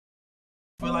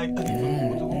Feel like with the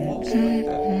whoop like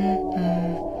that.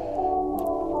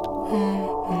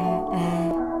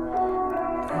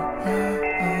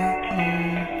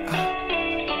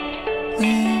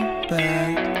 Lean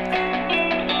back,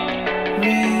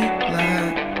 relapse,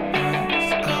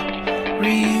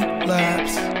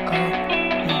 relapse.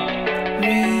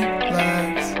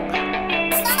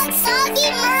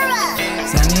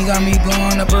 Xodie got me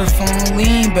blowing up her phone,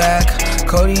 lean back.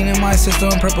 Codeine in my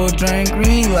system, purple drink,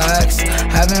 relax.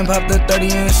 Haven't popped a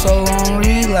 30 in so long,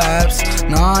 relapse.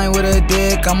 Nah, I ain't with a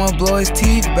dick, I'ma blow his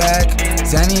teeth back.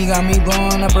 Xodie got me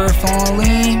blowing up her phone,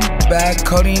 lean back.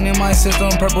 Codeine in my system,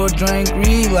 purple drink,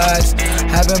 relax.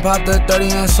 Haven't popped a 30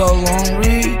 in so long,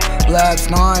 relapse.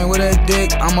 Nah, I ain't with a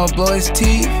dick, I'ma blow his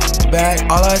teeth back.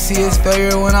 All I see is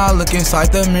failure when I look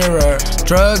inside the mirror.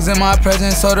 Drugs in my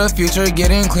present, so the future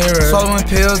getting clearer. Swallowing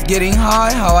pills, getting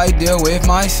high, how I deal with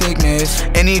my sickness.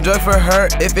 Any drug for her,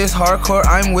 if it's hardcore,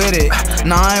 I'm with it.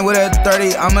 9 with a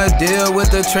 30, I'ma deal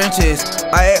with the trenches.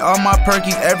 I ate all my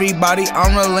perkies, everybody,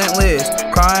 I'm relentless.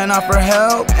 Crying out for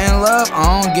help and love,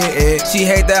 I don't get it. She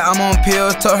hate that I'm on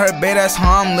pills, told her, babe, that's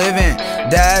how I'm living.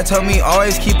 Dad told me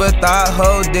always keep a thought,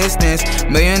 hold distance.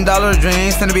 $1 million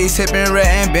dreams, finna be sipping red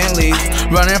and Bentleys.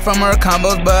 Running from her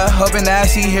combos, but hoping that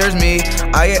she hears me.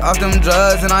 I get off them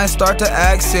drugs and I start to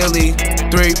act silly.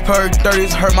 3 perk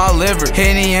 30s hurt my liver,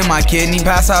 Henny in my kidney,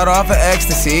 pass out off of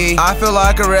ecstasy. I feel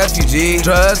like a refugee.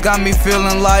 Drugs got me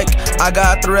feeling like I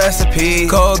got the recipe.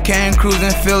 Cocaine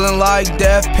cruising, feeling like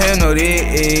death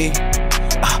penalty.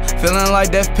 Feeling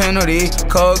like death penalty.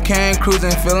 Cocaine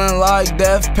cruising, feeling like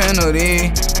death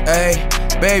penalty. Hey,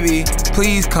 baby,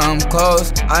 please come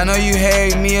close. I know you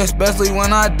hate me, especially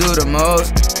when I do the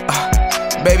most.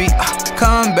 Baby,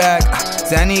 come back.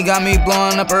 Xodie got me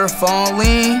blowing up her phone,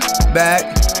 lean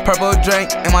back. Purple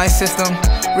drink in my system,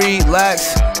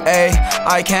 relax. Ayy,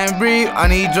 I can't breathe, I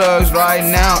need drugs right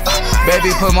now.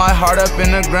 Baby, put my heart up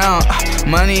in the ground.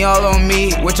 Money all on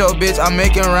me, with your bitch I'm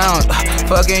making rounds.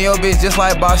 Fucking your bitch just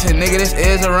like boxing, nigga, this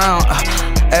is around.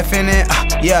 Effing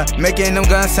it, yeah, making them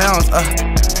gun sounds.